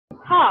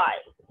Hi,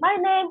 my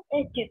name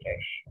is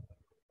Jitesh.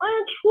 I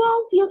am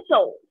 12 years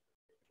old.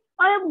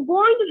 I am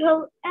going to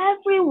tell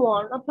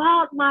everyone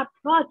about my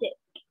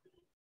project.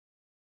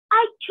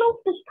 I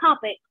chose this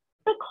topic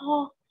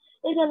because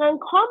it's an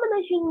uncommon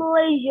issue in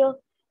Malaysia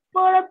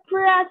for a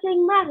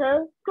pressing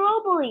matter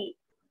globally.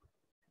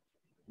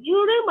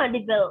 During my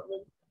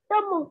development,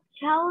 the most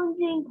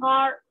challenging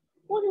part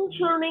was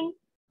ensuring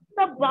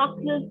the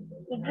boxes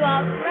would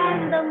drop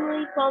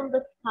randomly from the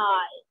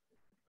sky.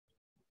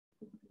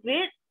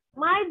 With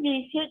my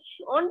research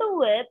on the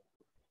web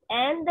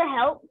and the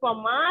help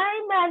from my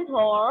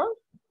mentors,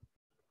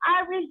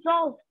 I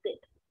resolved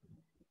it.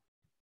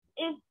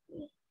 If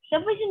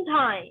sufficient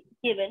time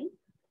given,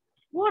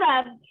 would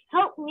have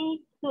helped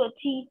me to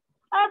achieve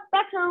a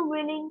better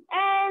winning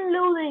and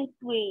losing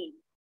screen.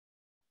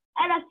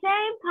 At the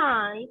same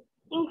time,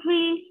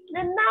 increase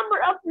the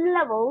number of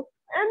levels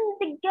in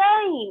the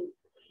game.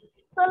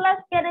 So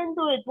let's get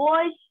into it,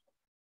 boys.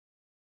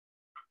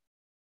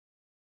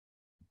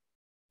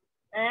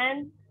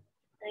 And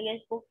I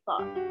guess we'll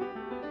start.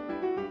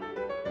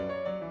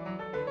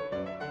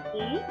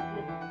 See,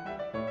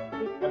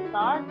 this is the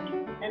start,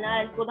 and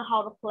I'll go to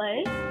how to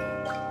play.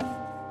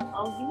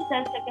 I'll give you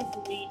 10 seconds to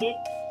read it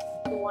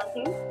if you want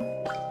to.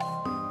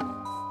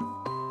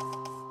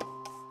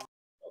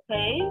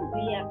 Okay,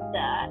 we have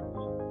that.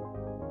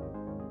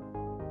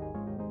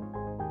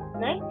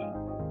 Next,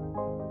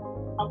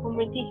 our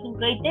community is in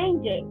great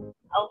danger.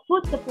 Our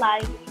food supply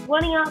is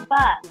running out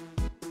fast.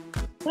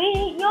 We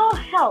need your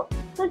help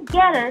to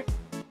gather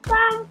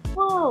some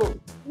food.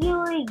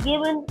 Usually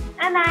given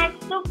an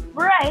axe to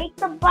break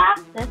the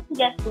boxes to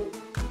get food.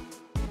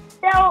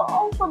 There will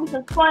also be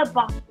some spoiled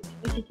boxes,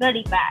 which is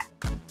very bad.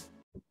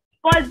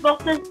 Spoiled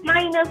boxes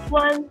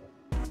 -1,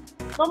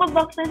 normal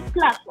boxes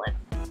 +1.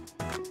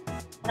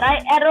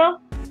 Right arrow,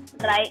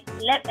 right,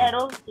 left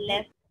arrow,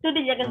 left. To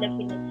the second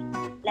definition.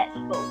 Let's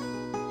go.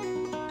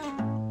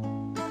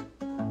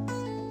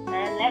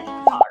 And let's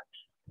start.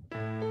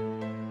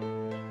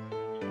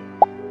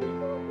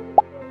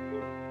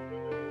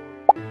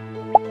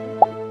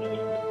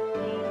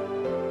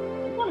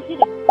 You want to see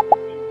the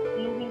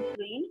losing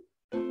screen?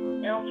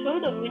 And I'll show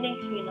you the winning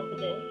screen after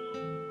this.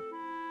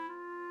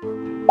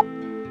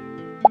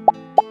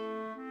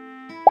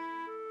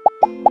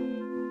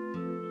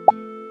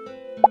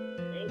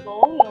 There you go.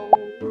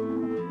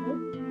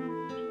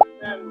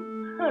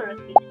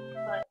 Currently,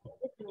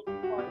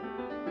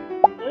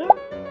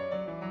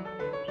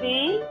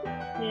 3,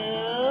 2,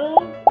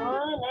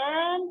 1,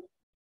 and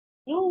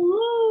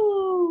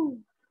woo!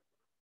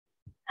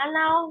 And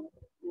now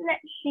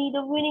let's see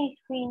the winning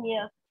screen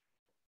here.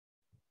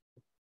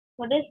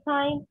 For this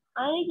time,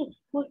 I just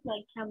put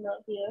my camera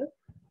here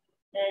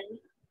and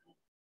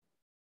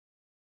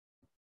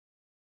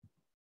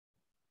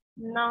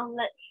now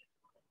let's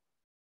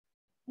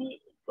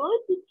see, go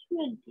to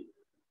 20.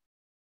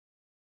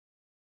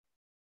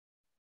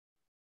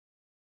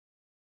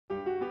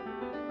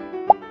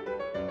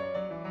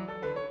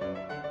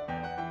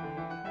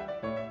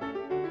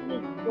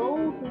 Let's go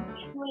to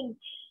 20.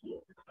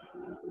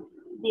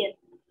 Yes.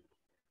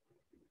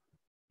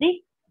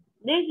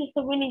 This is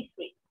the winning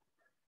screen.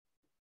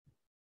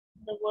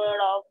 The word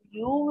of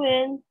you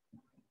win.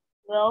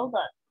 Well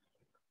done.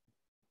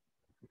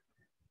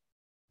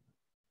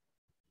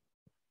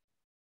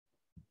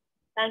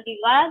 Thank you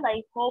guys.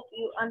 I hope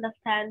you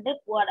understand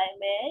what I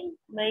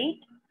made.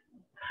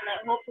 And I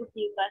hope to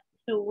see you guys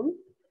soon.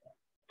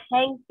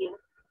 Thank you.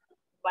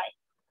 Bye.